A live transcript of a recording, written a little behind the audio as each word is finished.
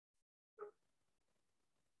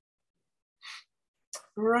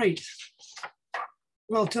Right.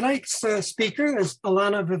 Well, tonight's speaker is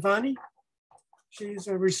Alanna Vivani. She's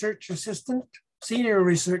a research assistant, senior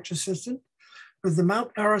research assistant with the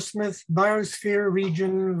Mount Arrowsmith Biosphere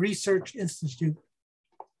Region Research Institute.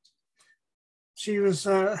 She was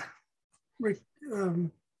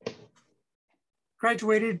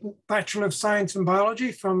graduated Bachelor of Science in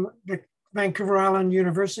Biology from the Vancouver Island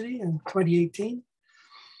University in 2018.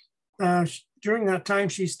 During that time,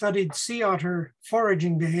 she studied sea otter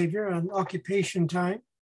foraging behavior and occupation time.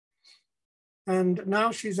 And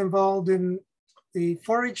now she's involved in the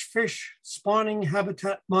forage fish spawning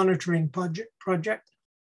habitat monitoring project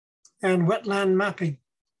and wetland mapping.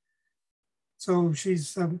 So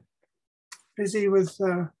she's busy with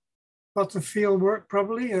lots of field work,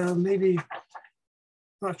 probably, maybe,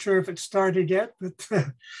 not sure if it started yet, but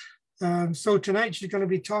so tonight she's going to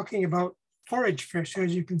be talking about forage fish,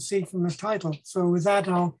 as you can see from the title. So with that,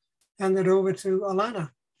 I'll hand it over to Alanna.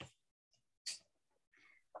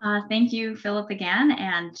 Thank you, Philip, again,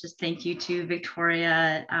 and just thank you to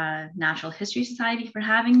Victoria Natural History Society for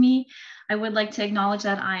having me. I would like to acknowledge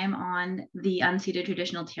that I am on the unceded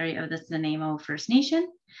traditional territory of the Nanaimo First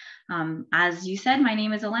Nation. As you said, my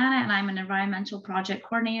name is Alanna, and I'm an environmental project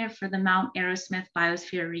coordinator for the Mount Arrowsmith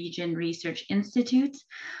Biosphere Region Research Institute,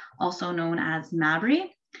 also known as MABRI.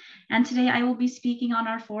 And today I will be speaking on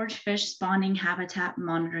our forage fish spawning habitat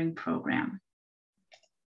monitoring program.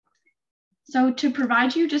 So to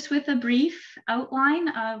provide you just with a brief outline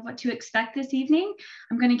of what to expect this evening,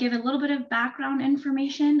 I'm going to give a little bit of background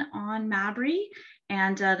information on MABRI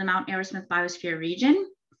and the Mount Arrowsmith Biosphere Region.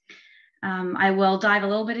 I will dive a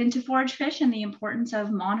little bit into forage fish and the importance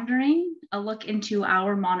of monitoring, a look into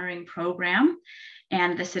our monitoring program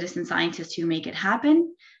and the citizen scientists who make it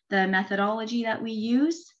happen, the methodology that we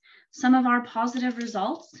use, some of our positive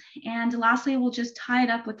results, and lastly, we'll just tie it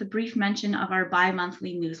up with a brief mention of our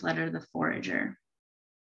bi-monthly newsletter, The Forager.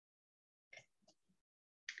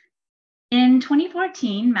 In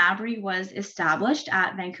 2014, MABRI was established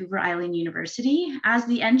at Vancouver Island University as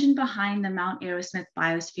the engine behind the Mount Arrowsmith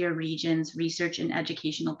Biosphere Region's research and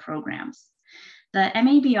educational programs. The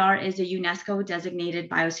MABR is a UNESCO designated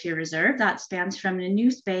biosphere reserve that spans from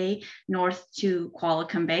Nanoose Bay north to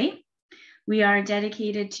Qualicum Bay. We are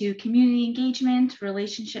dedicated to community engagement,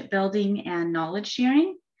 relationship building, and knowledge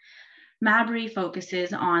sharing. MABRI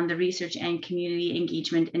focuses on the research and community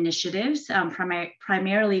engagement initiatives,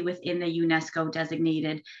 primarily within the UNESCO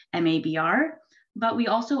designated MABR, but we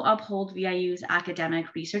also uphold VIU's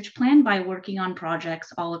academic research plan by working on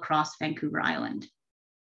projects all across Vancouver Island.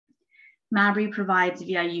 MABRI provides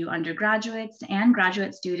VIU undergraduates and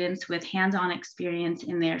graduate students with hands-on experience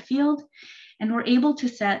in their field, and we're able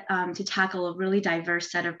to tackle a really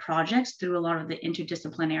diverse set of projects through a lot of the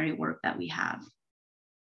interdisciplinary work that we have.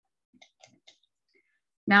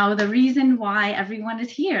 Now, the reason why everyone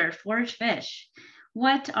is here, forage fish.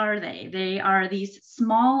 What are they? They are these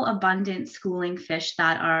small, abundant schooling fish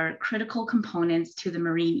that are critical components to the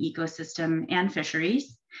marine ecosystem and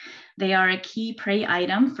fisheries. They are a key prey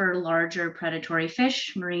item for larger predatory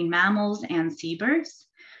fish, marine mammals, and seabirds.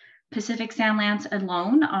 Pacific sand lance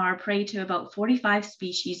alone are prey to about 45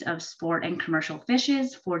 species of sport and commercial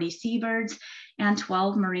fishes, 40 seabirds, and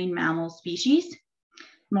 12 marine mammal species.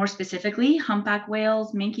 More specifically, humpback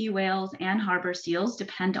whales, minke whales, and harbor seals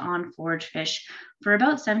depend on forage fish for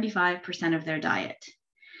about 75% of their diet.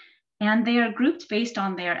 And they are grouped based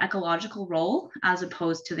on their ecological role as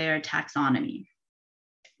opposed to their taxonomy.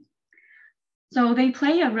 So they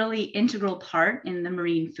play a really integral part in the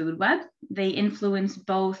marine food web. They influence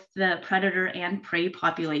both the predator and prey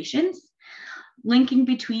populations, linking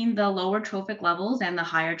between the lower trophic levels and the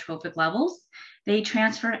higher trophic levels. They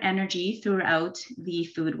transfer energy throughout the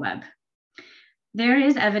food web. There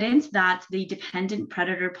is evidence that the dependent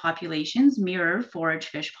predator populations mirror forage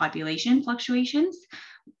fish population fluctuations,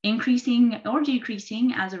 increasing or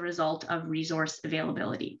decreasing as a result of resource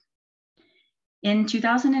availability. In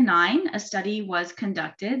 2009, a study was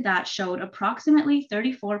conducted that showed approximately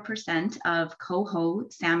 34% of coho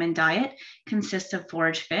salmon diet consists of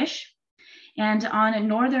forage fish. And on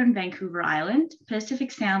northern Vancouver Island,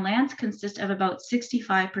 Pacific sand lance consist of about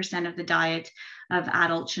 65% of the diet of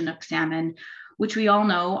adult Chinook salmon, which we all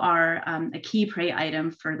know are a key prey item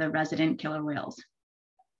for the resident killer whales.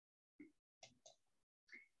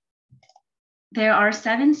 There are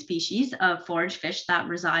 7 species of forage fish that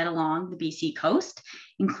reside along the BC coast,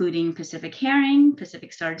 including Pacific herring,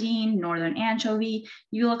 Pacific sardine, northern anchovy,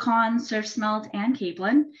 eulachon, surf smelt, and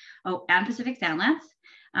capelin, and Pacific sand lance.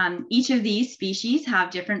 Each of these species have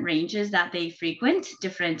different ranges that they frequent,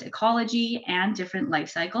 different ecology, and different life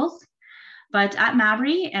cycles. But at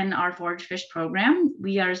Mabry and our forage fish program,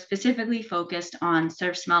 we are specifically focused on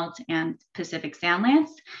surf smelt and Pacific sand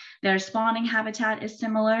lance. Their spawning habitat is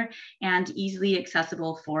similar and easily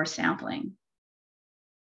accessible for sampling.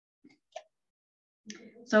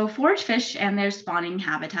 So forage fish and their spawning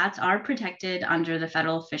habitats are protected under the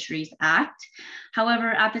Federal Fisheries Act.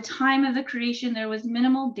 However, at the time of the creation, there was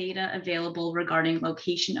minimal data available regarding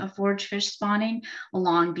location of forage fish spawning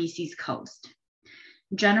along BC's coast.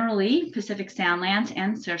 Generally, Pacific sand lance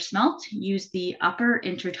and surf smelt use the upper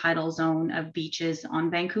intertidal zone of beaches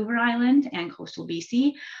on Vancouver Island and coastal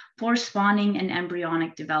BC for spawning and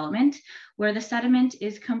embryonic development, where the sediment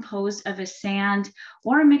is composed of a sand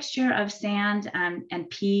or a mixture of sand and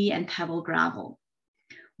pea and pebble gravel.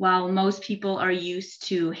 While most people are used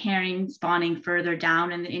to herring spawning further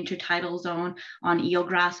down in the intertidal zone on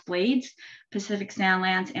eelgrass blades, Pacific sand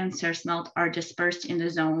lance and surf smelt are dispersed in the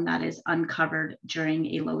zone that is uncovered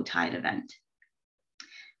during a low tide event.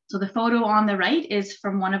 So the photo on the right is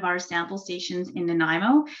from one of our sample stations in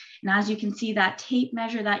Nanaimo. And as you can see, that tape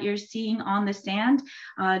measure that you're seeing on the sand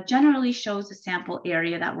generally shows the sample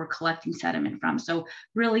area that we're collecting sediment from. So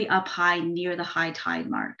really up high near the high tide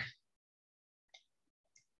mark.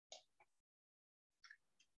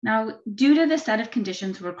 Now, due to the set of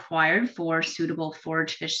conditions required for suitable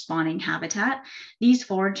forage fish spawning habitat, these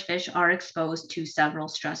forage fish are exposed to several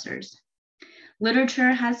stressors.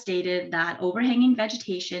 Literature has stated that overhanging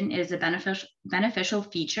vegetation is a beneficial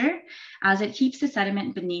feature as it keeps the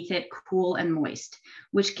sediment beneath it cool and moist,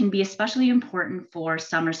 which can be especially important for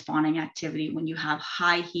summer spawning activity when you have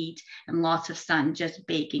high heat and lots of sun just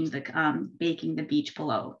baking the beach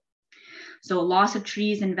below. So loss of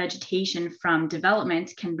trees and vegetation from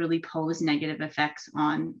development can really pose negative effects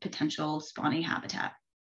on potential spawning habitat.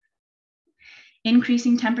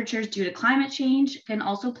 Increasing temperatures due to climate change can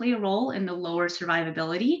also play a role in the lower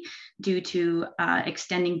survivability due to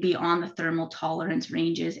extending beyond the thermal tolerance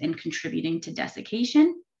ranges and contributing to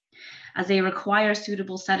desiccation, as they require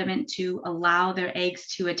suitable sediment to allow their eggs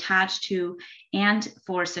to attach to and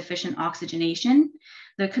for sufficient oxygenation.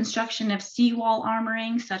 The construction of seawall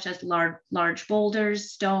armoring, such as large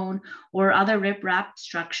boulders, stone, or other riprap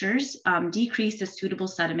structures, decrease the suitable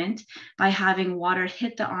sediment by having water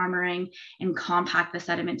hit the armoring and compact the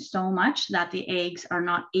sediment so much that the eggs are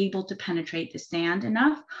not able to penetrate the sand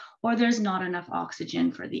enough, or there's not enough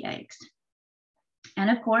oxygen for the eggs.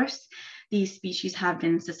 And of course, these species have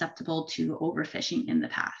been susceptible to overfishing in the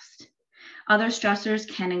past. Other stressors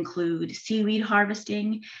can include seaweed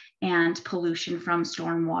harvesting and pollution from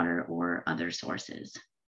stormwater or other sources.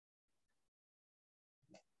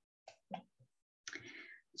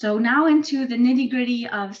 So now into the nitty-gritty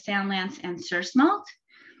of sand lance and surf smelt.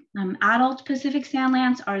 Adult Pacific sand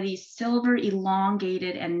lance are these silver,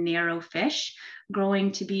 elongated, and narrow fish,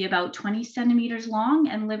 growing to be about 20 centimeters long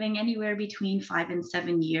and living anywhere between 5 and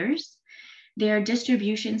 7 years. Their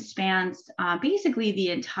distribution spans basically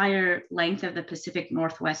the entire length of the Pacific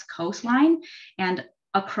Northwest coastline and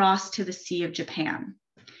across to the Sea of Japan.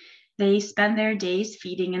 They spend their days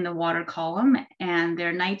feeding in the water column and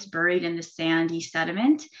their nights buried in the sandy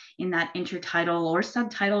sediment in that intertidal or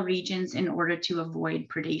subtidal regions in order to avoid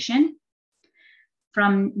predation.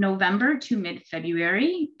 From November to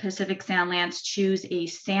mid-February, Pacific sand lance choose a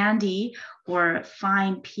sandy or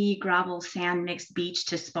fine pea gravel sand mixed beach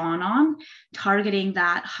to spawn on, targeting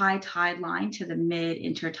that high tide line to the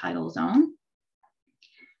mid-intertidal zone.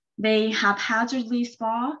 They haphazardly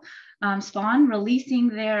spawn, releasing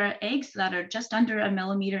their eggs that are just under 1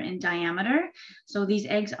 millimeter in diameter. So these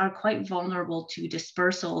eggs are quite vulnerable to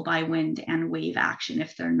dispersal by wind and wave action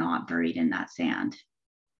if they're not buried in that sand.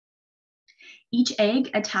 Each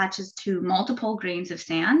egg attaches to multiple grains of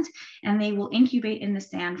sand, and they will incubate in the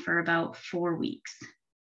sand for about 4 weeks.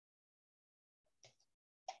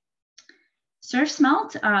 Surf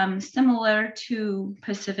smelt, similar to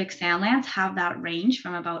Pacific sand lance, have that range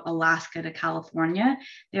from about Alaska to California.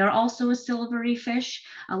 They are also a silvery fish,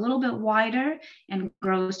 a little bit wider, and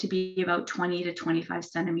grows to be about 20 to 25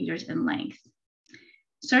 centimeters in length.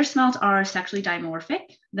 Surf smelt are sexually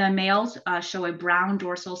dimorphic. The males show a brown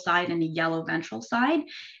dorsal side and a yellow ventral side,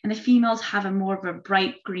 and the females have a more of a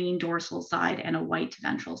bright green dorsal side and a white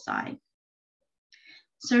ventral side.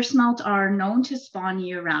 Surf smelt are known to spawn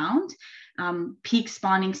year-round. Peak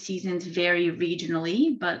spawning seasons vary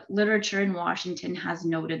regionally, but literature in Washington has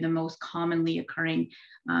noted the most commonly occurring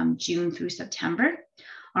June through September.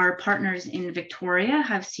 Our partners in Victoria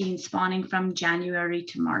have seen spawning from January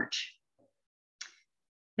to March.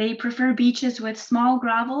 They prefer beaches with small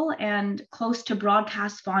gravel and close to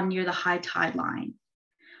broadcast spawn near the high tide line.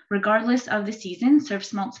 Regardless of the season, surf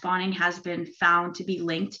smelt spawning has been found to be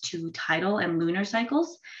linked to tidal and lunar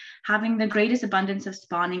cycles, having the greatest abundance of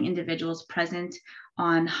spawning individuals present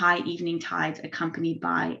on high evening tides accompanied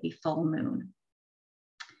by a full moon.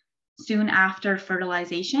 Soon after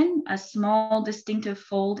fertilization, a small distinctive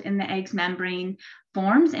fold in the egg's membrane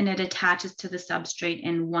forms and it attaches to the substrate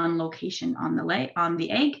in one location on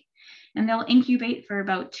the egg, and they'll incubate for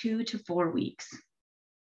about 2 to 4 weeks.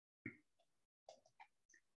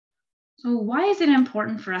 So why is it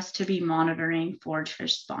important for us to be monitoring forage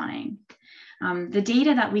fish spawning? The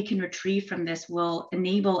data that we can retrieve from this will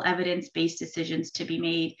enable evidence-based decisions to be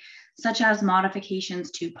made, such as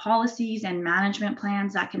modifications to policies and management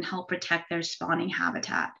plans that can help protect their spawning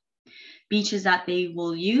habitat. Beaches that they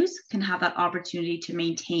will use can have that opportunity to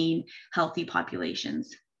maintain healthy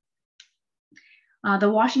populations.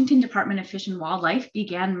 The Washington Department of Fish and Wildlife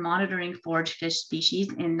began monitoring forage fish species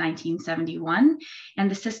in 1971,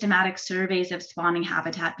 and the systematic surveys of spawning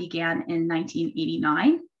habitat began in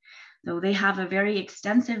 1989. So they have a very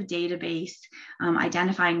extensive database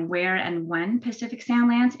identifying where and when Pacific sand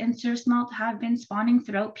lance and surf smelt have been spawning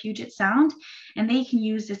throughout Puget Sound, and they can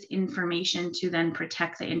use this information to then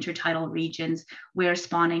protect the intertidal regions where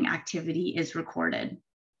spawning activity is recorded.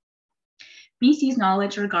 BC's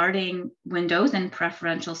knowledge regarding windows and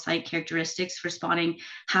preferential site characteristics for spawning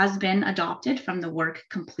has been adopted from the work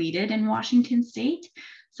completed in Washington State.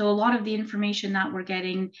 So a lot of the information that we're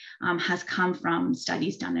getting has come from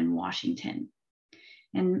studies done in Washington.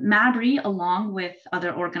 And MABRI, along with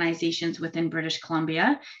other organizations within British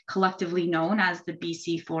Columbia, collectively known as the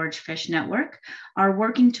BC Forage Fish Network, are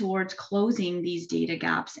working towards closing these data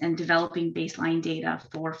gaps and developing baseline data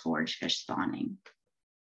for forage fish spawning.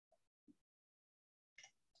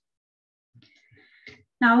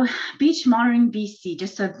 Now, Beach Monitoring BC,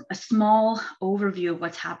 just a small overview of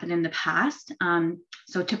what's happened in the past.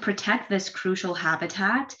 So to protect this crucial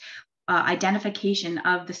habitat, identification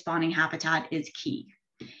of the spawning habitat is key.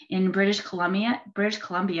 In British Columbia,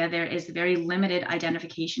 there is very limited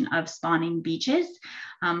identification of spawning beaches,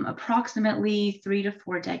 approximately 3 to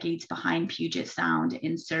 4 decades behind Puget Sound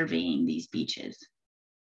in surveying these beaches.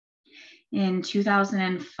 In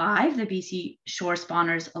 2005, the BC Shore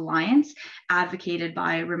Spawners Alliance, advocated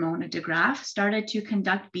by Ramona DeGraff, started to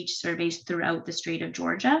conduct beach surveys throughout the Strait of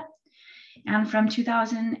Georgia. And from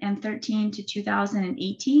 2013 to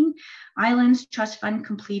 2018, Islands Trust Fund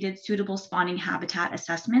completed suitable spawning habitat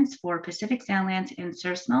assessments for Pacific sand lance and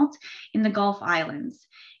surf smelt in the Gulf Islands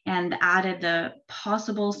and added the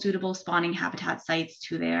possible suitable spawning habitat sites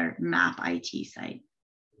to their MAP IT site.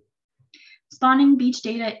 Spawning beach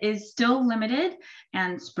data is still limited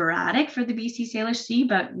and sporadic for the BC Salish Sea,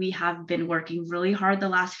 but we have been working really hard the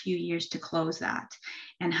last few years to close that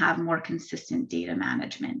and have more consistent data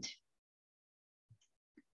management.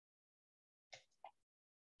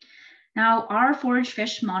 Now, our forage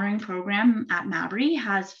fish monitoring program at MABRI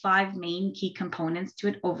has 5 main key components to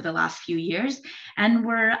it over the last few years, and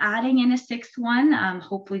we're adding in a 6th one.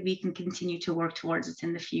 Hopefully we can continue to work towards it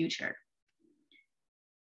in the future.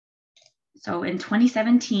 So in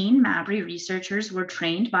 2017, MABRI researchers were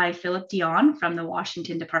trained by Philip Dion from the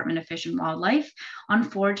Washington Department of Fish and Wildlife on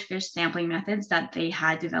forage fish sampling methods that they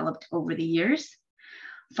had developed over the years.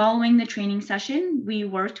 Following the training session, we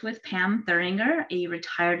worked with Pam Thuringer, a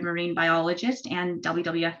retired marine biologist and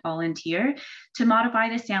WWF volunteer, to modify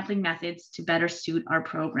the sampling methods to better suit our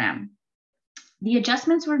program. The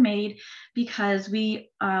adjustments were made because we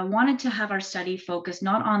wanted to have our study focus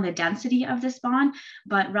not on the density of the spawn,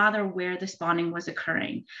 but rather where the spawning was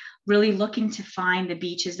occurring, really looking to find the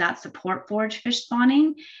beaches that support forage fish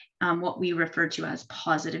spawning, what we refer to as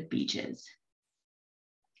positive beaches.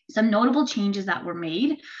 Some notable changes that were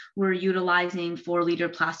made were utilizing 4-liter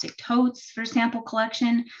plastic totes for sample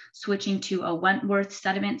collection, switching to a Wentworth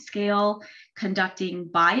sediment scale, conducting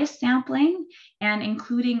bias sampling, and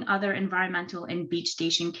including other environmental and beach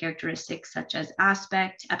station characteristics such as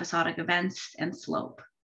aspect, episodic events, and slope.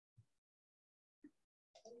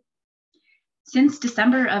 Since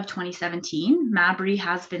December of 2017, MABRI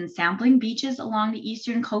has been sampling beaches along the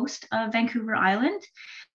eastern coast of Vancouver Island.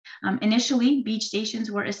 Initially, beach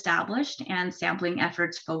stations were established and sampling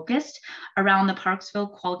efforts focused around the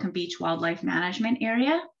Parksville-Qualicum Beach Wildlife Management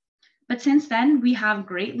Area. But since then, we have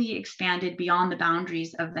greatly expanded beyond the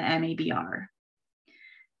boundaries of the MABR.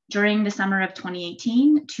 During the summer of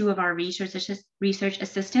 2018, 2 of our research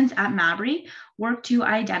assistants at MABRI worked to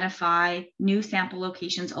identify new sample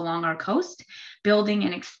locations along our coast, building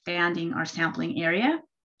and expanding our sampling area.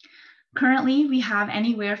 Currently, we have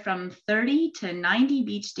anywhere from 30 to 90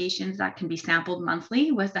 beach stations that can be sampled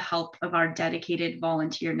monthly with the help of our dedicated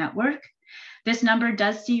volunteer network. This number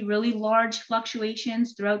does see really large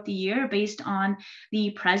fluctuations throughout the year based on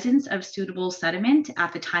the presence of suitable sediment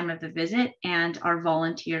at the time of the visit and our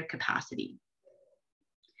volunteer capacity.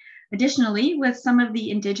 Additionally, with some of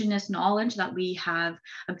the Indigenous knowledge that we have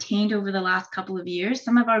obtained over the last couple of years,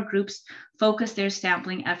 some of our groups focus their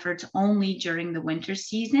sampling efforts only during the winter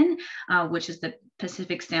season, which is the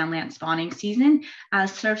Pacific sandlant spawning season,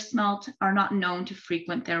 as surf smelt are not known to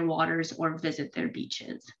frequent their waters or visit their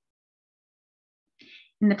beaches.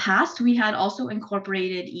 In the past, we had also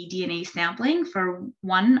incorporated eDNA sampling for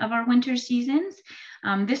one of our winter seasons.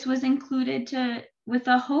 This was included with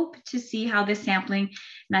a hope to see how this sampling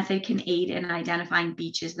method can aid in identifying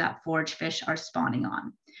beaches that forage fish are spawning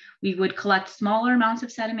on. We would collect smaller amounts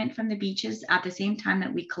of sediment from the beaches at the same time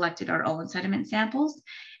that we collected our own sediment samples,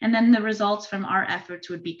 and then the results from our efforts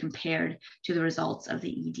would be compared to the results of the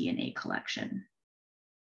eDNA collection.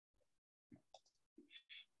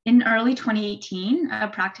 In early 2018, a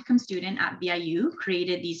practicum student at VIU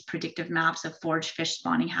created these predictive maps of forage fish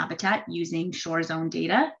spawning habitat using shore zone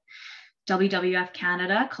data. WWF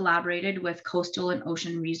Canada collaborated with Coastal and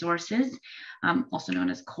Ocean Resources, also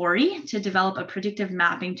known as CORI, to develop a predictive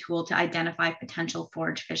mapping tool to identify potential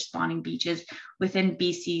forage fish spawning beaches within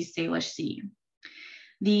BC's Salish Sea.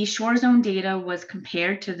 The shore zone data was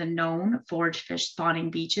compared to the known forage fish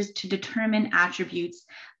spawning beaches to determine attributes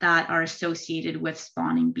that are associated with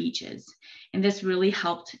spawning beaches. And this really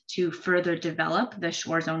helped to further develop the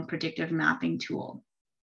shore zone predictive mapping tool.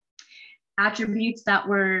 Attributes that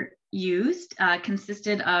were used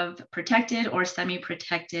consisted of protected or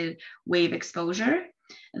semi-protected wave exposure,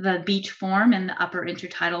 the beach form in the upper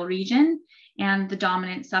intertidal region, and the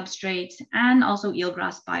dominant substrates, and also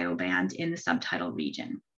eelgrass bioband in the subtidal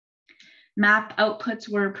region. Map outputs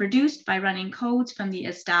were produced by running codes from the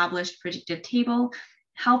established predictive table,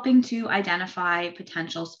 helping to identify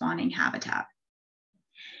potential spawning habitat.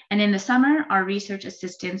 And in the summer, our research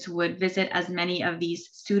assistants would visit as many of these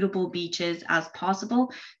suitable beaches as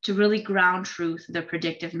possible to really ground truth the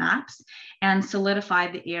predictive maps and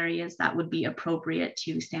solidify the areas that would be appropriate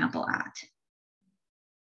to sample at.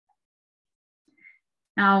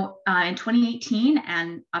 Now, in 2018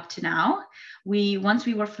 and up to now, once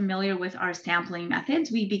we were familiar with our sampling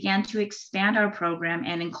methods, we began to expand our program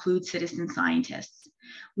and include citizen scientists.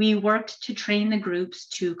 We worked to train the groups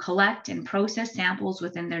to collect and process samples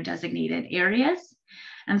within their designated areas.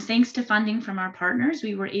 And thanks to funding from our partners,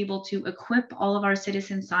 we were able to equip all of our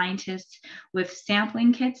citizen scientists with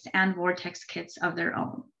sampling kits and vortex kits of their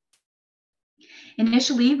own.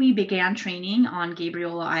 Initially, we began training on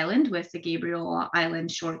Gabriola Island with the Gabriola Island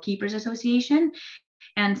Shorekeepers Association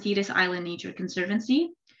and Thetis Island Nature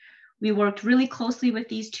Conservancy. We worked really closely with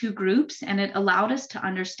these two groups, and it allowed us to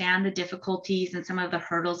understand the difficulties and some of the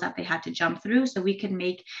hurdles that they had to jump through so we could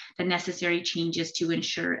make the necessary changes to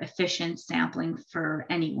ensure efficient sampling for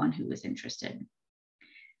anyone who was interested.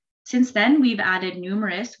 Since then, we've added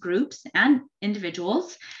numerous groups and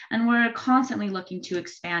individuals, and we're constantly looking to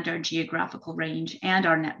expand our geographical range and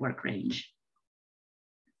our network range.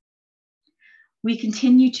 We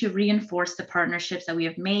continue to reinforce the partnerships that we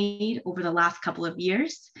have made over the last couple of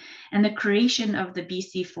years, and the creation of the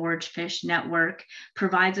BC Forage Fish Network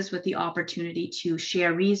provides us with the opportunity to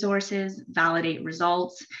share resources, validate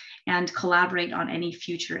results, and collaborate on any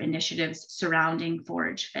future initiatives surrounding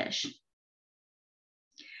forage fish.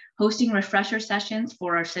 Hosting refresher sessions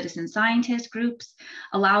for our citizen scientist groups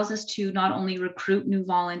allows us to not only recruit new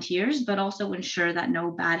volunteers, but also ensure that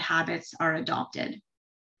no bad habits are adopted.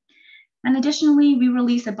 And additionally, we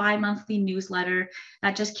release a bi-monthly newsletter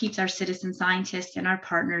that just keeps our citizen scientists and our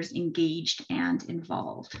partners engaged and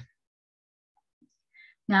involved.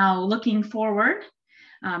 Now, looking forward,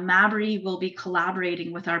 Mabry will be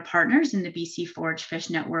collaborating with our partners in the BC Forage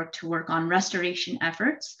Fish Network to work on restoration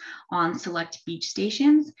efforts on select beach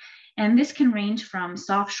stations. And this can range from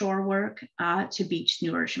soft shore work to beach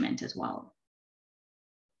nourishment as well.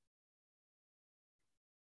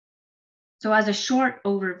 So as a short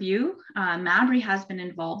overview, Mabry has been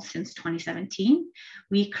involved since 2017.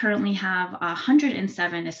 We currently have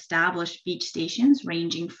 107 established beach stations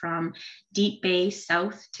ranging from Deep Bay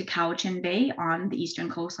south to Cowichan Bay on the eastern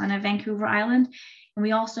coastline of Vancouver Island. And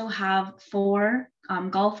we also have 4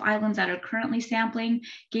 Gulf Islands that are currently sampling: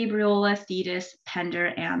 Gabriola, Thetis, Pender,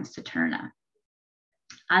 and Saturna.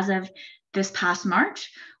 As of this past March,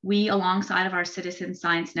 we, alongside of our Citizen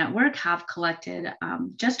Science Network, have collected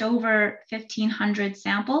just over 1,500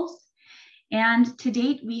 samples. And to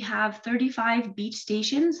date, we have 35 beach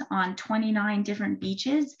stations on 29 different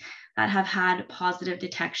beaches that have had positive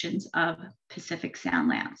detections of Pacific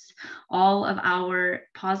sandlants. All of our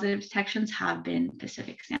positive detections have been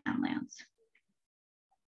Pacific sandlants.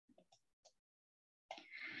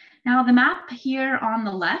 Now the map here on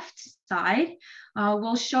the left side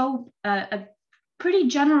will show a pretty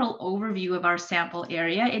general overview of our sample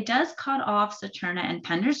area. It does cut off Saturna and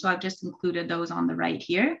Pender, so I've just included those on the right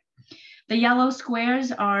here. The yellow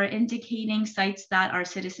squares are indicating sites that our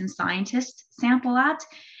citizen scientists sample at,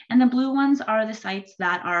 and the blue ones are the sites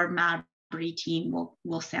that our Mabry team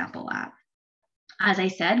will sample at. As I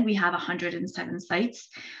said, we have 107 sites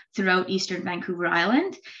throughout Eastern Vancouver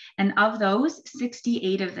Island, and of those,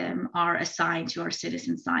 68 of them are assigned to our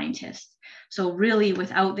citizen scientists. So really,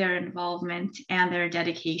 without their involvement and their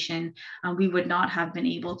dedication, we would not have been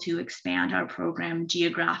able to expand our program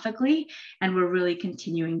geographically, and we're really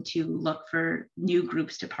continuing to look for new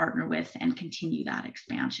groups to partner with and continue that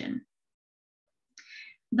expansion.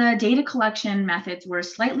 The data collection methods were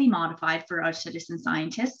slightly modified for our citizen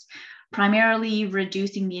scientists, primarily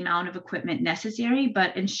reducing the amount of equipment necessary,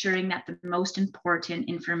 but ensuring that the most important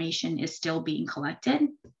information is still being collected.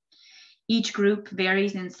 Each group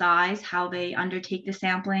varies in size, how they undertake the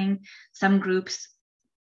sampling. Some groups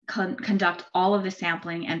conduct all of the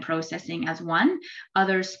sampling and processing as one.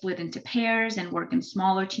 Others split into pairs and work in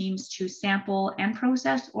smaller teams to sample and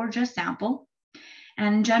process or just sample.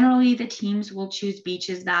 And generally, the teams will choose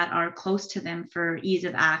beaches that are close to them for ease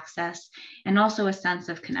of access and also a sense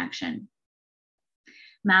of connection.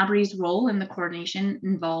 Mabry's role in the coordination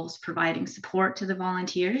involves providing support to the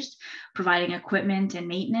volunteers, providing equipment and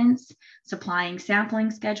maintenance, supplying sampling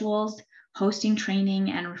schedules, hosting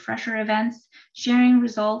training and refresher events, sharing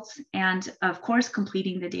results, and of course,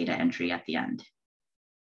 completing the data entry at the end.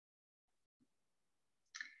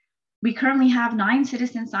 We currently have 9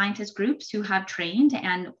 citizen scientist groups who have trained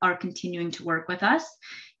and are continuing to work with us.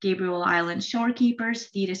 Gabriel Island Shorekeepers,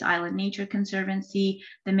 Thetis Island Nature Conservancy,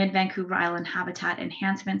 the Mid-Vancouver Island Habitat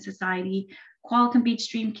Enhancement Society, Qualicum Beach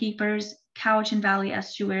Streamkeepers, Cowichan Valley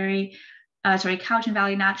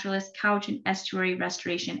Naturalists, Cowichan Estuary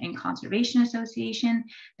Restoration and Conservation Association,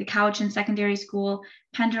 the Cowichan Secondary School,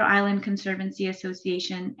 Pender Island Conservancy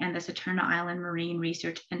Association, and the Saturna Island Marine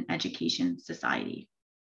Research and Education Society.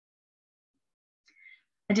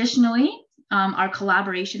 Additionally, our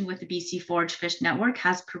collaboration with the BC Forage Fish Network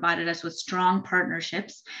has provided us with strong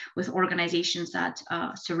partnerships with organizations that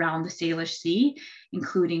surround the Salish Sea,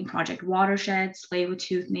 including Project Watershed,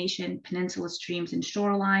 Tsleil-Waututh Nation, Peninsula Streams and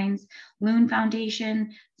Shorelines, Loon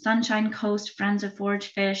Foundation, Sunshine Coast Friends of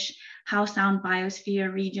Forage Fish, Howe Sound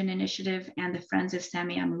Biosphere Region Initiative, and the Friends of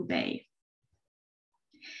Semiahmoo Bay.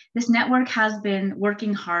 This network has been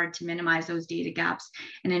working hard to minimize those data gaps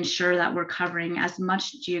and ensure that we're covering as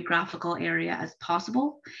much geographical area as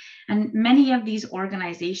possible. And many of these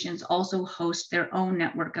organizations also host their own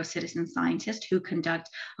network of citizen scientists who conduct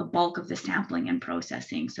a bulk of the sampling and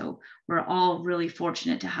processing. So we're all really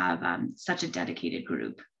fortunate to have such a dedicated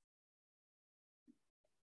group.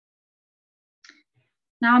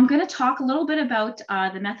 Now I'm going to talk a little bit about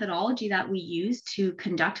the methodology that we use to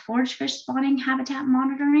conduct forage fish spawning habitat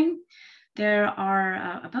monitoring. There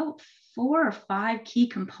are about 4 or 5 key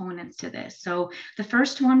components to this. So the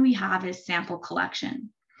first one we have is sample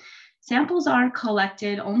collection. Samples are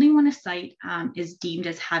collected only when a site is deemed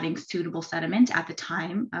as having suitable sediment at the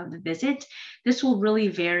time of the visit. This will really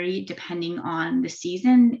vary depending on the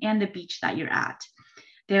season and the beach that you're at.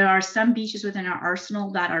 There are some beaches within our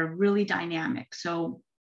arsenal that are really dynamic. So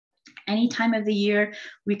any time of the year,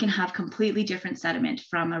 we can have completely different sediment,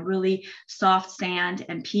 from a really soft sand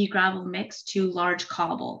and pea gravel mix to large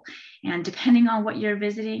cobble. And depending on what you're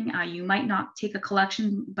visiting, you might not take a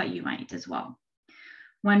collection, but you might as well.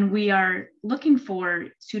 When we are looking for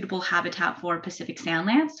suitable habitat for Pacific sand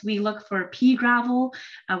lance, we look for pea gravel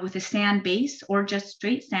with a sand base or just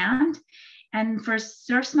straight sand. And for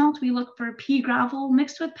surf smelt, we look for pea gravel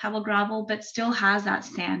mixed with pebble gravel, but still has that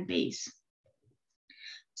sand base.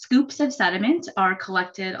 Scoops of sediment are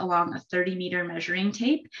collected along a 30-meter measuring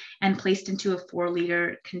tape and placed into a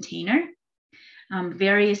 4-liter container.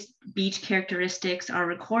 Various beach characteristics are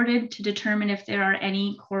recorded to determine if there are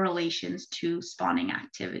any correlations to spawning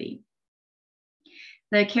activity.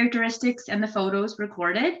 The characteristics and the photos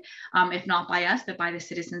recorded, if not by us, but by the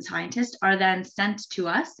citizen scientist, are then sent to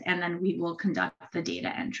us, and then we will conduct the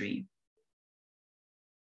data entry.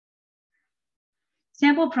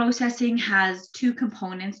 Sample processing has 2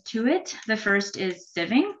 components to it. The first is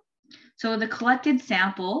sieving. So the collected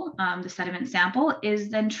sample, the sediment sample, is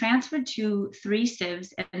then transferred to 3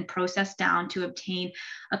 sieves and processed down to obtain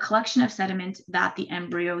a collection of sediment that the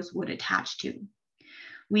embryos would attach to.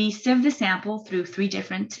 We sieve the sample through 3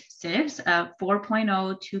 different sieves, a 4.0,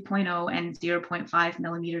 2.0, and 0.5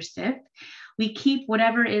 millimeter sieve. We keep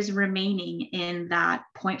whatever is remaining in that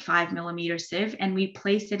 0.5 millimeter sieve, and we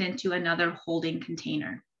place it into another holding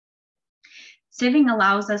container. Sieving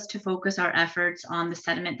allows us to focus our efforts on the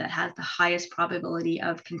sediment that has the highest probability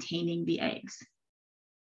of containing the eggs.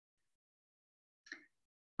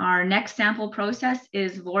 Our next sample process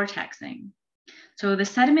is vortexing. So the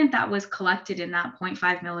sediment that was collected in that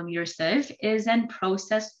 0.5 millimeter sieve is then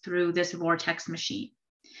processed through this vortex machine.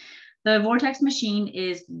 The vortex machine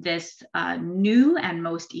is this new and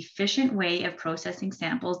most efficient way of processing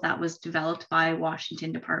samples that was developed by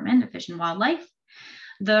Washington Department of Fish and Wildlife.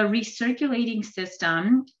 The recirculating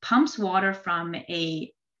system pumps water from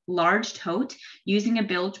a large tote using a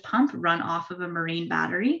bilge pump run off of a marine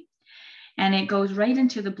battery, and it goes right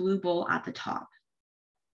into the blue bowl at the top.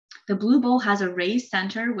 The blue bowl has a raised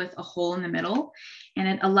center with a hole in the middle, and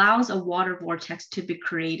it allows a water vortex to be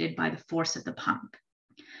created by the force of the pump.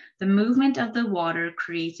 The movement of the water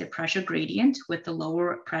creates a pressure gradient with the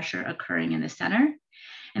lower pressure occurring in the center.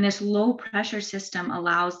 And this low pressure system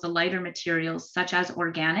allows the lighter materials, such as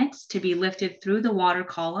organics, to be lifted through the water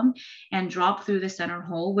column and drop through the center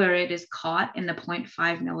hole where it is caught in the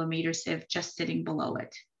 0.5 millimeter sieve just sitting below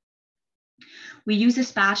it. We use a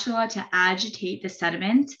spatula to agitate the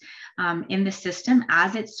sediment in the system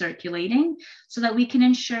as it's circulating so that we can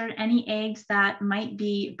ensure any eggs that might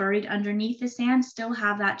be buried underneath the sand still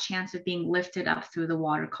have that chance of being lifted up through the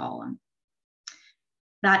water column.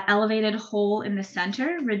 That elevated hole in the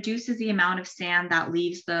center reduces the amount of sand that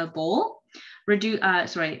leaves the bowl,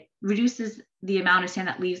 reduces the amount of sand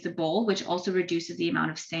that leaves the bowl, which also reduces the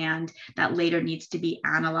amount of sand that later needs to be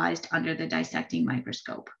analyzed under the dissecting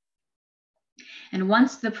microscope. And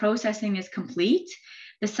once the processing is complete,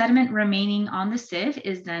 the sediment remaining on the sieve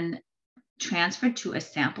is then transferred to a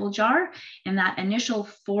sample jar, and that initial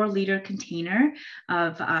 4-liter container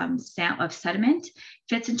of sediment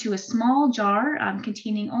fits into a small jar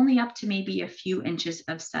containing only up to maybe a few inches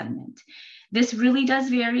of sediment. This really does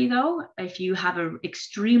vary though. If you have an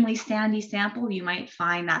extremely sandy sample, you might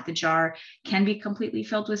find that the jar can be completely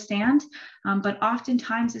filled with sand, but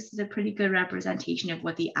oftentimes this is a pretty good representation of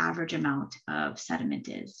what the average amount of sediment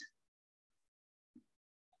is.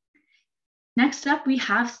 Next up, we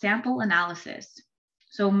have sample analysis.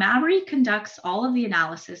 So Mabry conducts all of the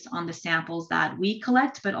analysis on the samples that we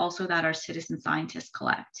collect, but also that our citizen scientists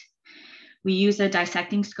collect. We use a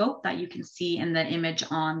dissecting scope that you can see in the image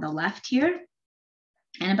on the left here.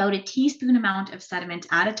 And about a teaspoon amount of sediment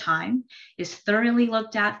at a time is thoroughly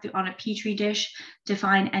looked at on a Petri dish to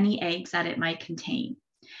find any eggs that it might contain.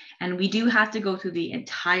 And we do have to go through the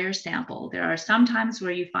entire sample. There are some times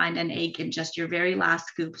where you find an egg in just your very last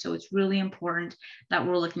scoop. So it's really important that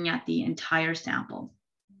we're looking at the entire sample.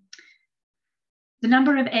 The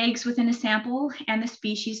number of eggs within a sample and the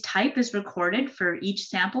species type is recorded for each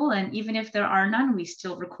sample. And even if there are none, we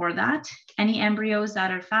still record that. Any embryos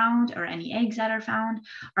that are found or any eggs that are found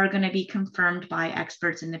are going to be confirmed by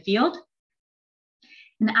experts in the field.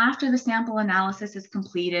 And after the sample analysis is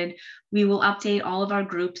completed, we will update all of our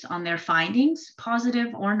groups on their findings,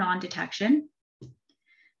 positive or non-detection.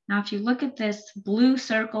 Now, if you look at this blue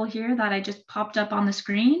circle here that I just popped up on the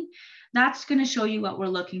screen, that's going to show you what we're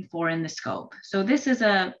looking for in the scope. So this is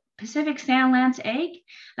a Pacific sand lance egg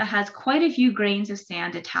that has quite a few grains of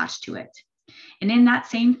sand attached to it. And in that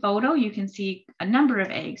same photo, you can see a number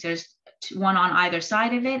of eggs. There's one on either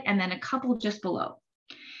side of it, and then a couple just below.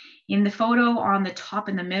 In the photo on the top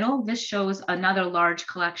in the middle, this shows another large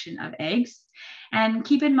collection of eggs. And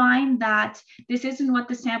keep in mind that this isn't what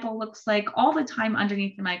the sample looks like all the time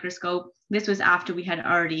underneath the microscope. This was after we had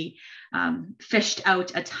already fished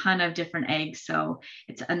out a ton of different eggs. So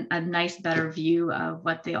it's a nice, better view of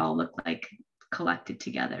what they all look like collected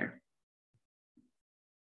together.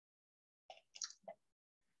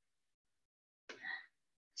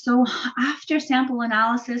 So after sample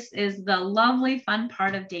analysis is the lovely fun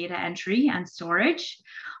part of data entry and storage.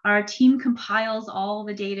 Our team compiles all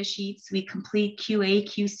the data sheets, we complete QA,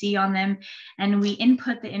 QC on them, and we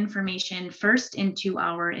input the information first into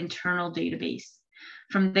our internal database.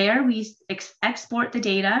 From there, we export the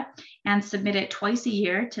data and submit it twice a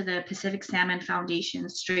year to the Pacific Salmon Foundation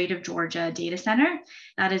Strait of Georgia Data Center.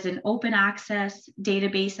 That is an open access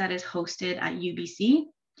database that is hosted at UBC.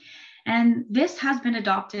 And this has been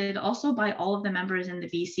adopted also by all of the members in the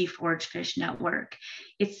BC Forage Fish Network.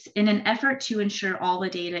 It's in an effort to ensure all the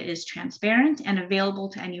data is transparent and available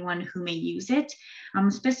to anyone who may use it,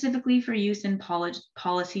 specifically for use in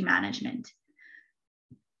policy management.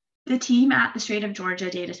 The team at the Strait of Georgia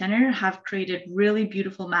Data Center have created really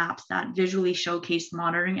beautiful maps that visually showcase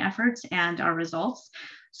monitoring efforts and our results.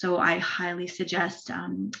 So I highly suggest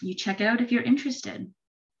you check it out if you're interested.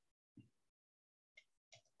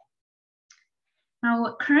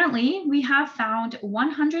 Now, currently, we have found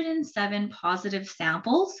 107 positive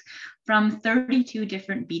samples from 32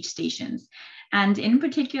 different beach stations. And in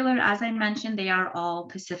particular, as I mentioned, they are all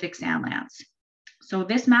Pacific Sandlands. So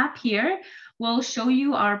this map here will show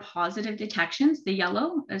you our positive detections. The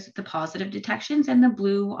yellow is the positive detections and the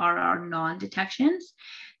blue are our non-detections.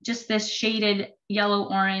 Just this shaded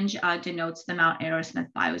yellow-orange denotes the Mount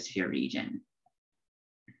Arrowsmith biosphere region.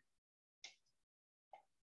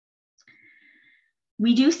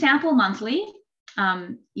 We do sample monthly,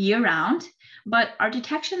 year-round, but our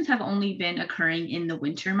detections have only been occurring in the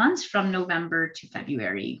winter months from November to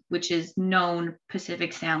February, which is known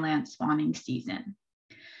Pacific Sandland spawning season.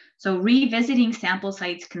 So revisiting sample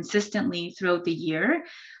sites consistently throughout the year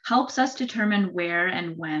helps us determine where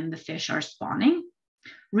and when the fish are spawning.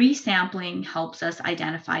 Resampling helps us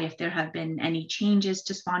identify if there have been any changes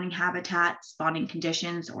to spawning habitat, spawning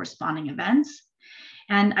conditions, or spawning events.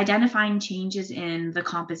 And identifying changes in the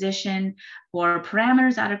composition or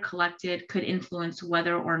parameters that are collected could influence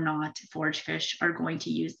whether or not forage fish are going to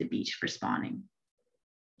use the beach for spawning.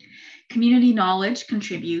 Community knowledge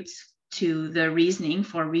contributes to the reasoning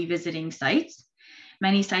for revisiting sites.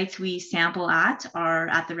 Many sites we sample at are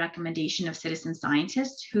at the recommendation of citizen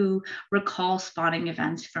scientists who recall spawning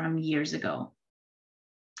events from years ago.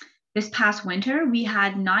 This past winter, we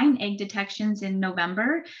had 9 egg detections in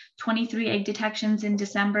November, 23 egg detections in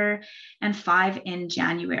December, and 5 in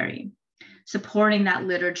January, supporting that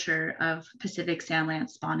literature of Pacific Sandland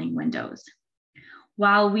spawning windows.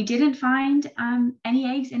 While we didn't find any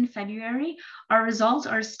eggs in February, our results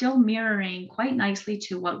are still mirroring quite nicely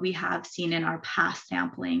to what we have seen in our past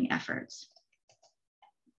sampling efforts.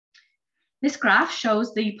 This graph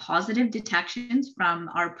shows the positive detections from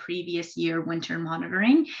our previous year winter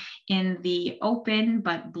monitoring in the open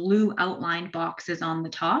but blue outlined boxes on the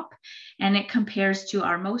top. And it compares to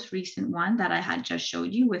our most recent one that I had just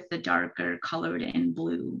showed you with the darker colored in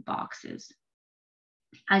blue boxes.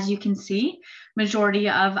 As you can see, majority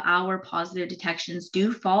of our positive detections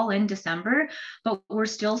do fall in December, but we're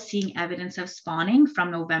still seeing evidence of spawning from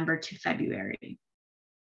November to February.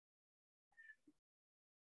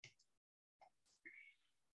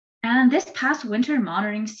 And this past winter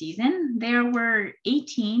monitoring season, there were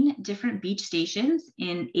 18 different beach stations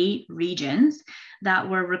in 8 regions that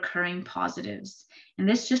were recurring positives. And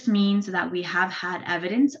this just means that we have had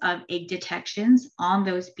evidence of egg detections on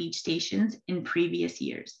those beach stations in previous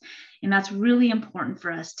years. And that's really important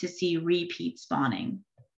for us to see repeat spawning.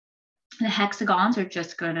 The hexagons are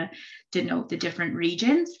just going to denote the different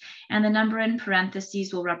regions, and the number in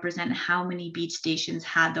parentheses will represent how many beach stations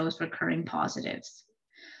had those recurring positives.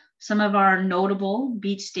 Some of our notable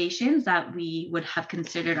beach stations that we would have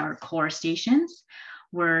considered our core stations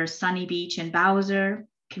were Sunny Beach in Bowser,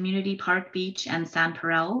 Community Park Beach and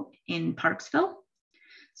Sanparel in Parksville,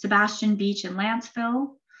 Sebastian Beach in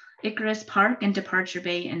Lanceville, Icarus Park and Departure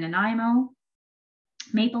Bay in Nanaimo,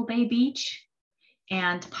 Maple Bay Beach,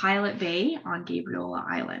 and Pilot Bay on Gabriola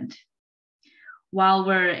Island. While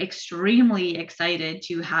we're extremely excited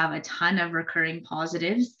to have a ton of recurring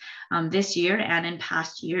positives this year and in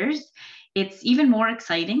past years, it's even more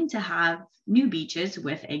exciting to have new beaches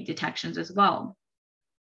with egg detections as well.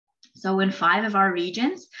 So in 5 of our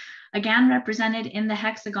regions, again represented in the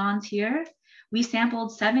hexagons here, we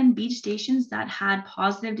sampled 7 beach stations that had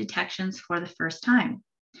positive detections for the first time.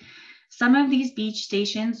 Some of these beach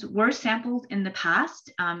stations were sampled in the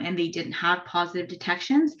past and they didn't have positive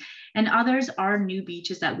detections, and others are new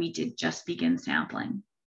beaches that we did just begin sampling.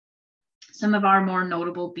 Some of our more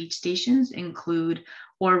notable beach stations include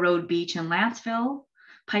Orr Road Beach in Lanceville,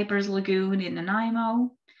 Piper's Lagoon in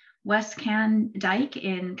Nanaimo, West Can Dyke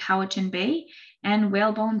in Cowichan Bay, and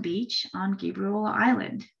Whalebone Beach on Gabriola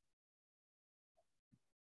Island.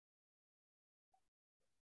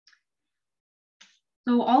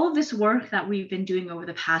 So all of this work that we've been doing over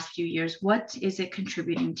the past few years, what is it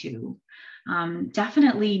contributing to?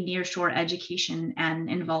 Definitely nearshore education and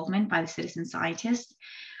involvement by the citizen scientists,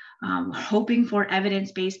 hoping for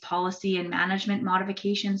evidence-based policy and management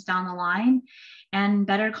modifications down the line, and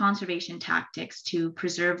better conservation tactics to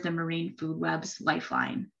preserve the marine food web's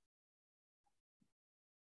lifeline.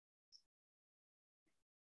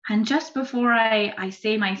 And just before I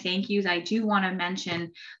say my thank yous, I do want to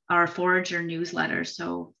mention our Forager newsletter.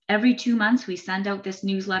 So every 2 months, we send out this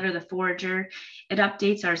newsletter, the Forager. It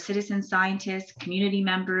updates our citizen scientists, community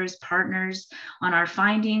members, partners on our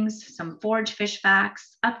findings, some forage fish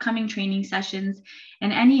facts, upcoming training sessions,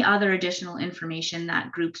 and any other additional information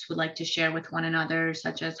that groups would like to share with one another,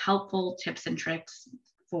 such as helpful tips and tricks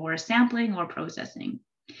for sampling or processing.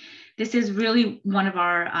 This is really one of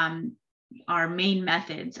our our main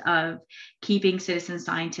methods of keeping citizen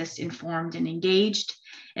scientists informed and engaged.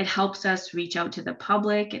 It helps us reach out to the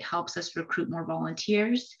public. It helps us recruit more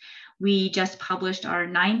volunteers. We just published our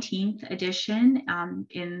 19th edition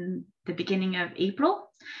in the beginning of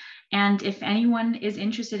April. And if anyone is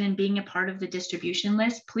interested in being a part of the distribution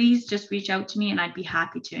list, please just reach out to me and I'd be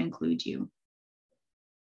happy to include you.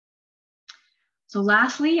 So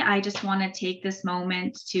lastly, I just want to take this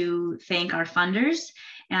moment to thank our funders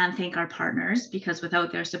and thank our partners, because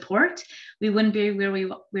without their support, we wouldn't be where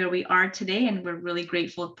we are today. And we're really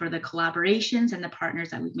grateful for the collaborations and the partners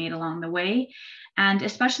that we've made along the way. And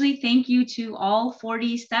especially thank you to all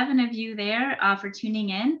 47 of you there for tuning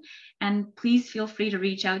in. And please feel free to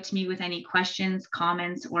reach out to me with any questions,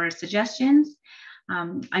 comments, or suggestions.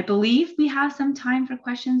 I believe we have some time for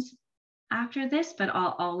questions after this, but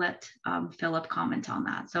I'll let Philip comment on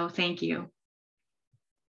that. So thank you.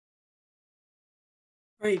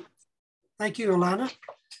 Great. Thank you, Alanna.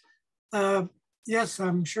 Yes,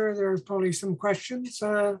 I'm sure there are probably some questions.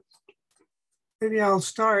 Maybe I'll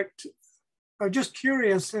start. I'm just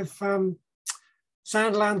curious if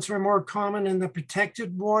sandlands are more common in the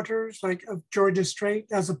protected waters, like of Georgia Strait,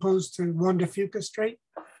 as opposed to Juan de Fuca Strait.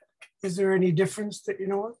 Is there any difference that you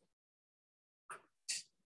know of?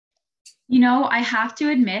 You know, I have to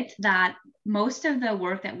admit that most of the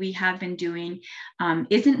work that we have been doing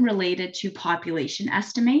isn't related to population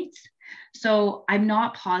estimates. So I'm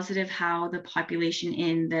not positive how the population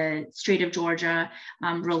in the Strait of Georgia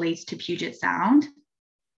relates to Puget Sound.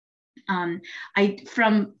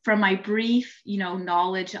 From my brief,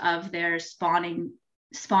 knowledge of their spawning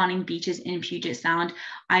beaches in Puget Sound,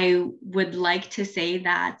 I would like to say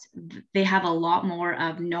that they have a lot more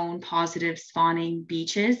of known positive spawning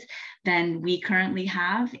beaches than we currently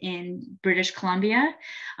have in British Columbia.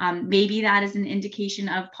 Maybe that is an indication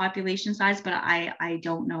of population size, but I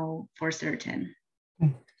don't know for certain. I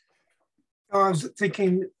was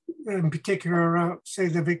thinking in particular, say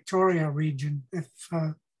the Victoria region, if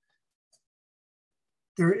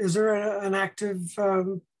is there an active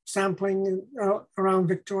sampling around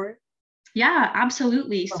Victoria? Yeah,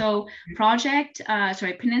 absolutely. So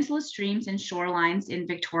Peninsula Streams and Shorelines in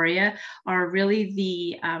Victoria are really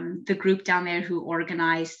the group down there who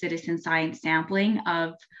organize citizen science sampling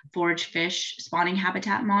of forage fish spawning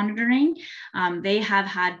habitat monitoring. They have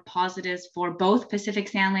had positives for both Pacific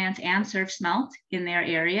sandlands and surf smelt in their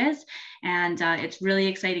areas. And it's really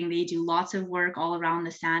exciting. They do lots of work all around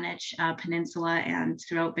the Saanich Peninsula and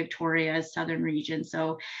throughout Victoria's southern region.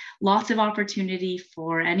 So lots of opportunity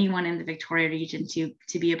for anyone in the Victoria region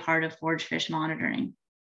to be a part of forage fish monitoring.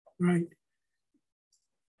 Right.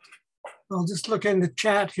 I'll just look in the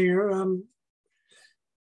chat here.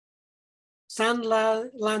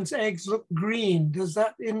 Sandlands eggs look green. Does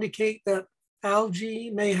that indicate that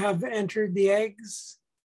algae may have entered the eggs?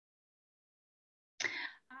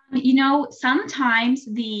 Sometimes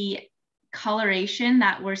the coloration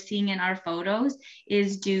that we're seeing in our photos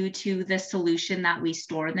is due to the solution that we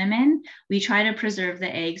store them in. We try to preserve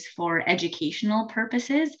the eggs for educational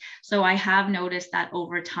purposes. So I have noticed that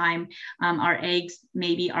over time, our eggs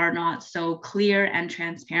maybe are not so clear and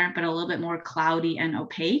transparent, but a little bit more cloudy and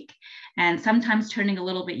opaque, and sometimes turning a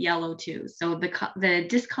little bit yellow too. So the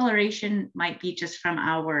discoloration might be just from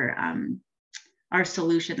our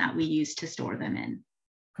solution that we use to store them in.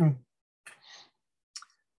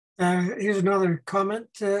 Here's another comment.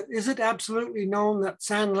 Is it absolutely known that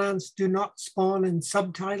sandlands do not spawn in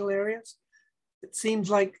subtidal areas? It seems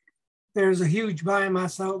like there's a huge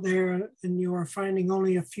biomass out there and you are finding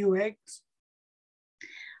only a few eggs.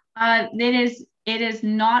 It is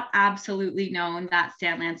not absolutely known that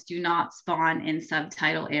sandlands do not spawn in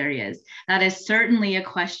subtidal areas. That is certainly a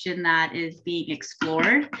question that is being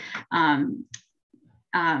explored.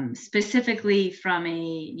 Specifically from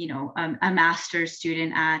a master's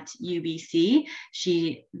student at UBC.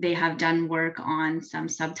 They have done work on some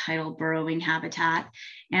subtidal burrowing habitat,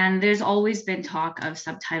 and there's always been talk of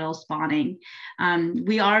subtidal spawning.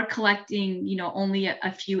 We are collecting, only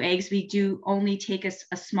a few eggs. We do only take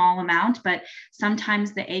a small amount, but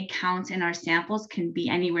sometimes the egg counts in our samples can be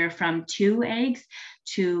anywhere from 2 eggs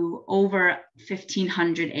to over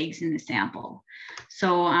 1,500 eggs in the sample.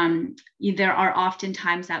 So there are often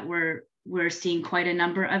times that we're seeing quite a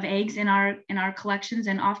number of eggs in our collections,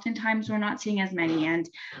 and oftentimes we're not seeing as many. And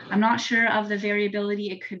I'm not sure of the variability.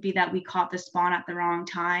 It could be that we caught the spawn at the wrong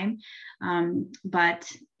time,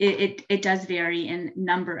 but it does vary in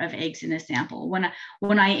number of eggs in a sample.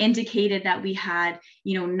 When I indicated that we had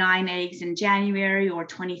 9 eggs in January or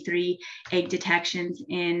 23 egg detections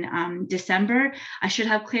in December, I should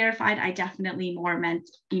have clarified. I definitely more meant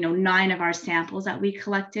 9 of our samples that we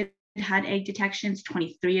collected had egg detections.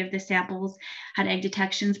 23 of the samples had egg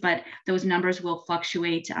detections, but those numbers will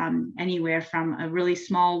fluctuate anywhere from a really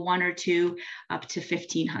small 1 or 2 up to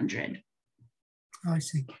 1,500. I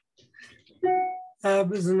see.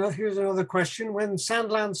 Here's another question. When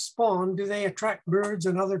sandlands spawn, do they attract birds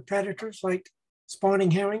and other predators like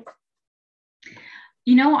spawning herring?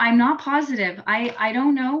 You know, I'm not positive. I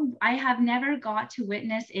don't know. I have never got to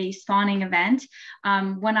witness a spawning event.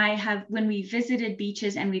 When we visited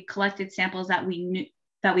beaches and we collected samples that we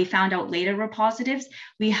found out later were positives,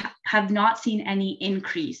 we have not seen any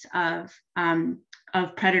increase of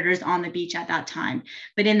predators on the beach at that time.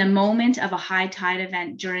 But in the moment of a high tide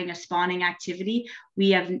event during a spawning activity, we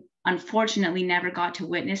have unfortunately never got to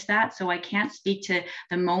witness that. So I can't speak to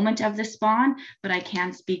the moment of the spawn, but I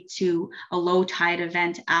can speak to a low tide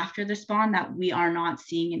event after the spawn that we are not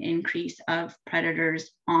seeing an increase of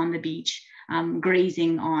predators on the beach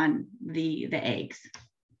grazing on the eggs.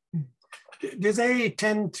 Do they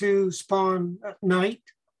tend to spawn at night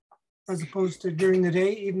as opposed to during the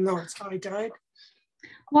day, even though it's high tide?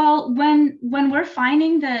 Well, when we're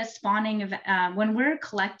finding the spawning of, when we're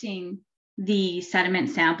collecting the sediment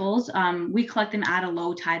samples, we collect them at a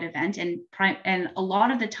low tide event, and a lot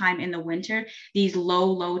of the time in the winter, these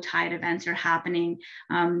low tide events are happening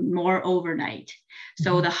more overnight.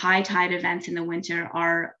 So the high tide events in the winter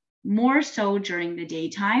are more so during the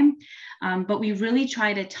daytime, but we really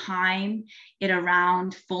try to time it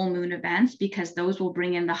around full moon events because those will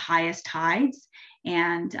bring in the highest tides,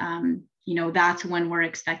 and you know, that's when we're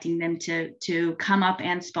expecting them to come up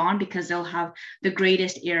and spawn because they'll have the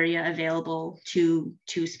greatest area available to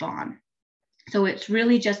spawn. So it's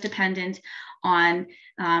really just dependent on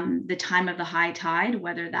the time of the high tide,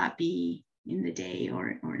 whether that be in the day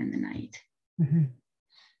or in the night.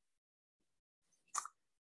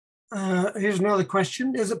 Here's another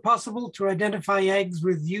question. Is it possible to identify eggs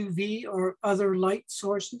with UV or other light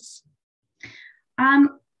sources?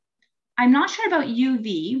 I'm not sure about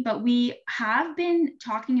UV, but we have been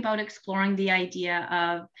talking about exploring the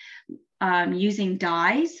idea of using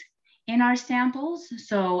dyes in our samples.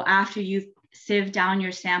 So after you've sieved down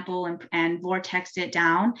your sample and vortexed it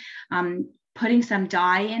down, putting some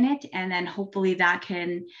dye in it, and then hopefully that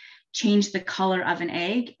can change the color of an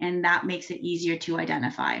egg, and that makes it easier to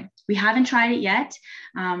identify. We haven't tried it yet,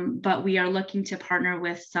 but we are looking to partner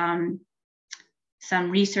with some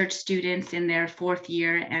research students in their 4th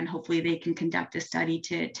year, and hopefully they can conduct a study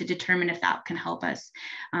to determine if that can help us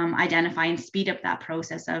identify and speed up that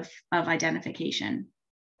process of identification.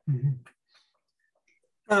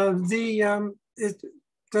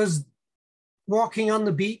 Does walking on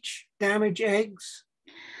the beach damage eggs?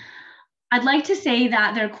 I'd like to say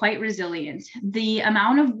that they're quite resilient. The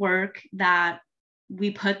amount of work that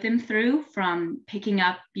we put them through, from picking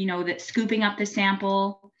up, scooping up the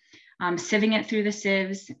sample, sieving it through the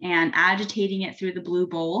sieves and agitating it through the blue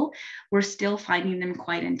bowl, we're still finding them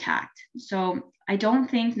quite intact. So I don't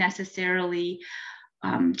think necessarily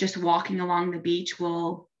just walking along the beach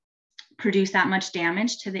will produce that much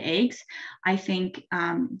damage to the eggs. I think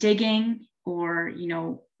digging or,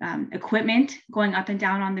 equipment going up and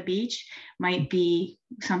down on the beach might be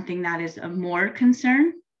something that is of more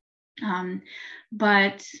concern.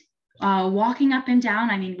 But walking up and down,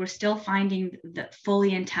 I mean, we're still finding the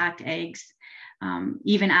fully intact eggs,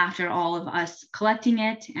 even after all of us collecting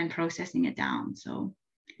it and processing it down. So,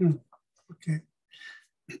 okay.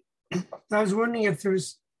 I was wondering if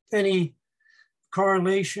there's any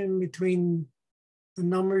correlation between the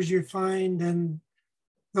numbers you find and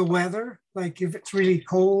the weather, like if it's really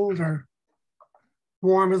cold or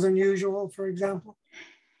warmer than usual, for example.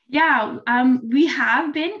 Yeah, we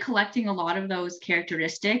have been collecting a lot of those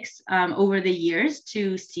characteristics over the years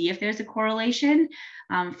to see if there's a correlation.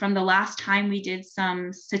 From the last time we did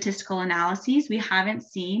some statistical analyses, we haven't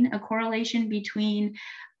seen a correlation between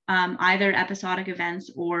either episodic events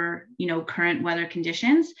or, current weather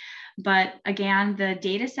conditions. But again, the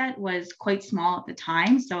data set was quite small at the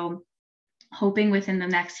time. So hoping within the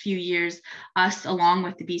next few years, us along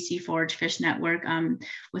with the BC Forage Fish Network,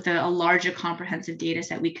 with a larger comprehensive data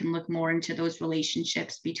set, we can look more into those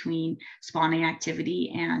relationships between spawning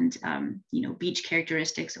activity and beach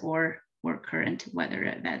characteristics or current weather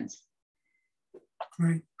events.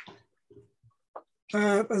 Right.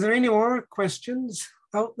 Are there any more questions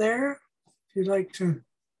out there? If you'd like to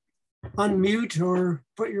unmute or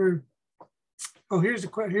put your, here's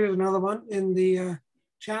another one in the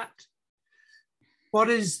chat. What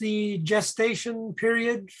is the gestation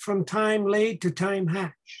period from time laid to time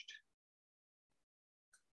hatched?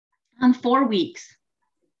 4 weeks.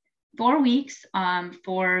 4 weeks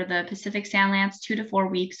for the Pacific sand lance, 2 to 4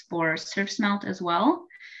 weeks for surf smelt as well.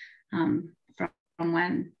 from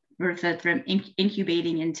when, or from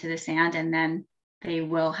incubating into the sand, and then they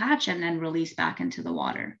will hatch and then release back into the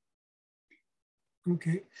water.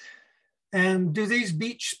 Okay. And do these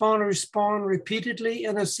beach spawners spawn repeatedly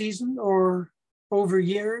in a season or over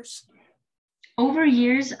years? Over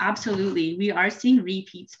years, absolutely. We are seeing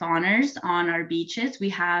repeat spawners on our beaches. We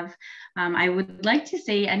have, I would like to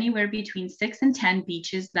say, anywhere between 6 and 10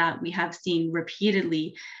 beaches that we have seen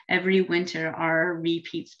repeatedly every winter are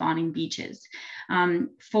repeat spawning beaches.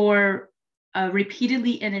 For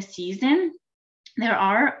repeatedly in a season, there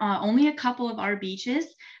are only a couple of our beaches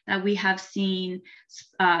that we have seen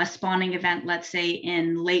a spawning event, let's say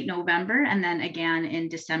in late November, and then again in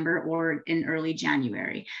December or in early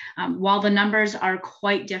January. While the numbers are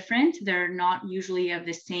quite different, they're not usually of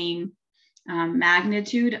the same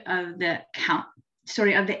magnitude of the count.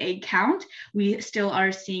 Sorry, of the egg count. We still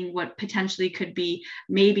are seeing what potentially could be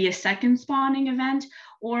maybe a second spawning event,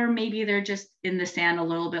 or maybe they're just in the sand a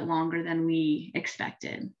little bit longer than we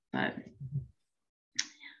expected. But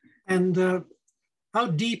and how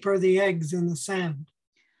deep are the eggs in the sand?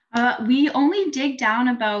 We only dig down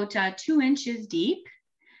about 2 inches deep,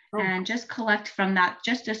 and just collect from that,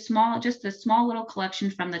 just a small little collection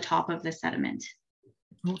from the top of the sediment.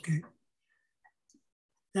 Okay.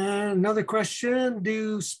 And another question,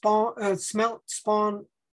 do smelt spawn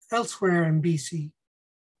elsewhere in BC?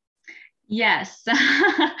 Yes,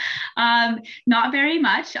 not very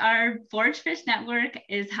much. Our Forage Fish Network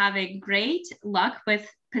is having great luck with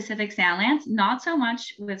Pacific sandlance, not so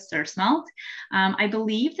much with surf smelt. I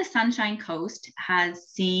believe the Sunshine Coast has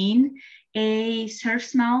seen a surf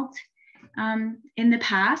smelt in the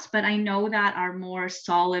past, but I know that our more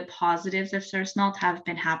solid positives of surf smelt have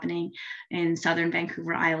been happening in southern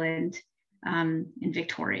Vancouver Island, in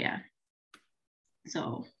Victoria.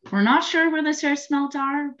 So we're not sure where the surf smelt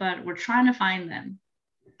are, but we're trying to find them.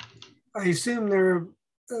 I assume they're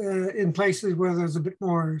in places where there's a bit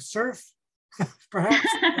more surf, perhaps.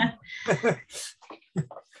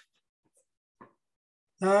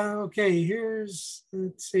 Okay,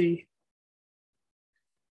 let's see.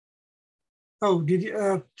 Oh,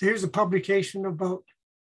 here's a publication about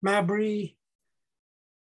Mabry.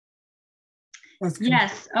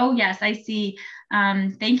 Yes. Oh, yes, I see.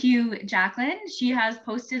 Thank you, Jacqueline. She has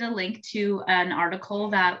posted a link to an article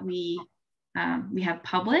that we have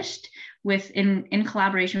published in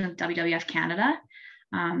collaboration with WWF Canada.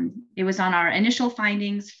 It was on our initial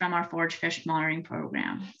findings from our forage fish monitoring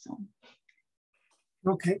program. So.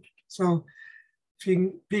 Okay, so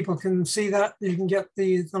if people can see that, you can get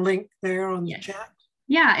the link there on the chat.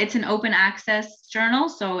 Yeah, it's an open access journal,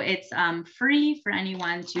 so it's free for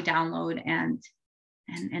anyone to download and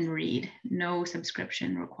read. No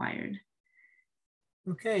subscription required.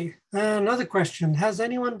 Okay, another question. Has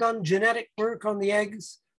anyone done genetic work on the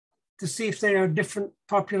eggs to see if there are different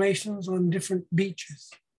populations on different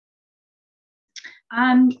beaches?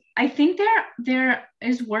 I think there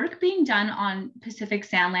is work being done on Pacific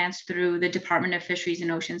sandlance through the Department of Fisheries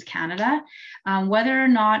and Oceans Canada. Whether or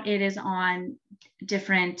not it is on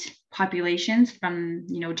different populations from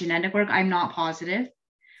genetic work, I'm not positive.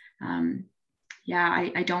 Yeah,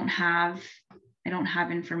 I don't have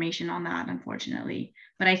information on that, unfortunately.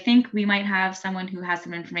 But I think we might have someone who has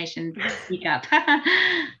some information to speak up.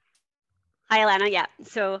 Hi, Alanna. Yeah,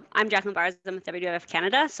 so I'm Jacqueline Bars. I'm with WWF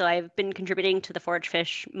Canada. So I've been contributing to the Forage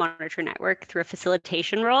Fish Monitor Network through a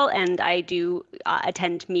facilitation role, and I do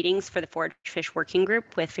attend meetings for the Forage Fish Working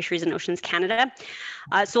Group with Fisheries and Oceans Canada.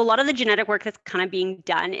 So a lot of the genetic work that's kind of being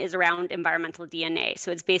done is around environmental DNA.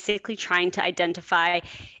 So it's basically trying to identify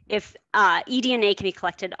if eDNA can be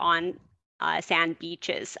collected on sand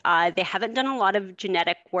beaches. They haven't done a lot of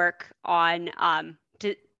genetic work on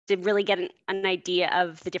to really get an idea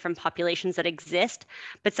of the different populations that exist.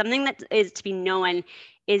 But something that is to be known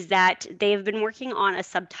is that they've been working on a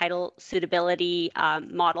subtidal suitability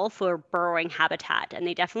model for burrowing habitat. And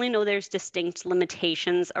they definitely know there's distinct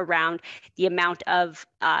limitations around the amount of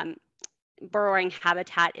burrowing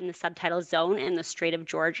habitat in the subtidal zone in the Strait of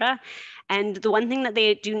Georgia. And the one thing that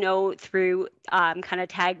they do know through kind of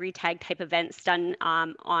tag retag type events done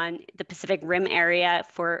on the Pacific Rim area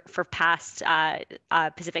for past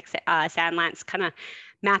Pacific sandlance, kind of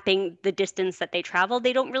mapping the distance that they travel,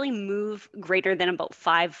 they don't really move greater than about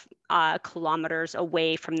 5 kilometers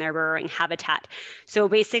away from their burrowing habitat. So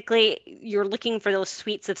basically, you're looking for those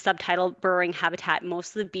suites of subtidal burrowing habitat.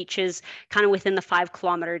 Most of the beaches kind of within the 5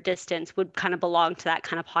 kilometer distance would kind of belong to that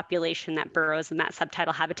kind of population that burrows in that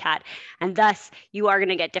subtidal habitat. And thus, you are going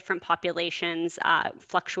to get different populations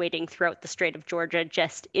fluctuating throughout the Strait of Georgia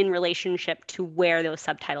just in relationship to where those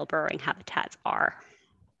subtidal burrowing habitats are.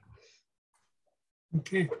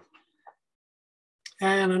 Okay,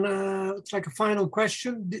 And it's like a final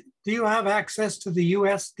question. Do you have access to the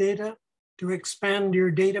US data to expand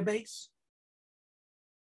your database?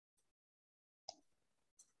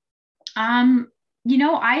 You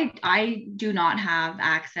know, I do not have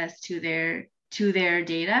access to their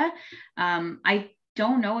data. I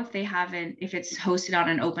don't know if they haven't, if it's hosted on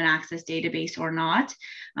an open access database or not.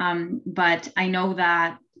 But I know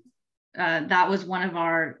that that was one of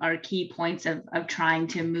our key points of trying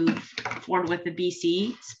to move forward with the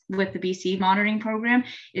BC monitoring program,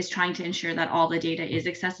 is trying to ensure that all the data is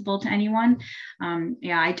accessible to anyone.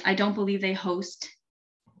 Yeah, I don't believe they host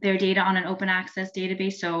their data on an open access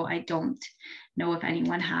database, so I don't know if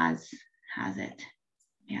anyone has it.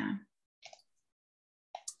 Yeah.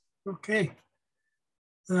 Okay.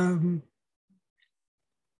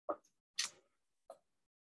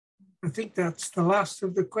 I think that's the last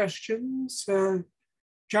of the questions.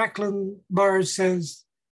 Jacqueline Bars says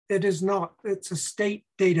it is not, it's a state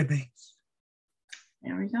database.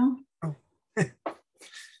 There we go. Oh.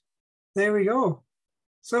 There we go.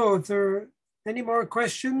 So if there are any more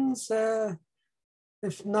questions,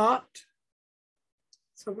 if not,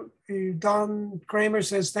 so Don Kramer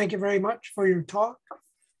says, thank you very much for your talk.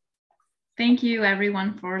 Thank you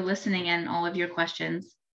everyone for listening and all of your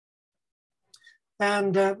questions.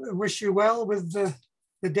 And wish you well with the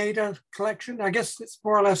data collection. I guess it's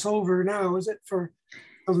more or less over now, is it, for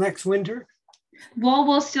the next winter? Well,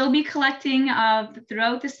 we'll still be collecting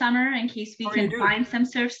throughout the summer in case we can find some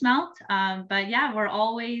surf smelt. But yeah, we're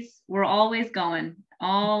always going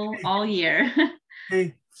all year.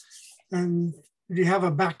 Okay. And do you have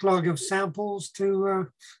a backlog of samples to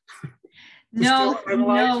No,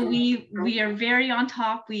 we are very on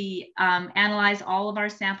top. We analyze all of our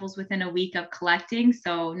samples within a week of collecting.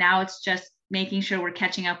 So now it's just making sure we're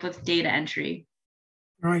catching up with data entry.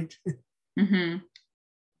 Right. Mm-hmm.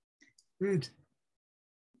 Good.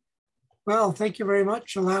 Well, thank you very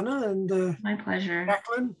much, Alanna, and my pleasure.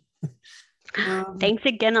 Jacqueline. Thanks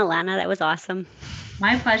again, Alanna. That was awesome.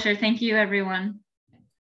 My pleasure. Thank you, everyone.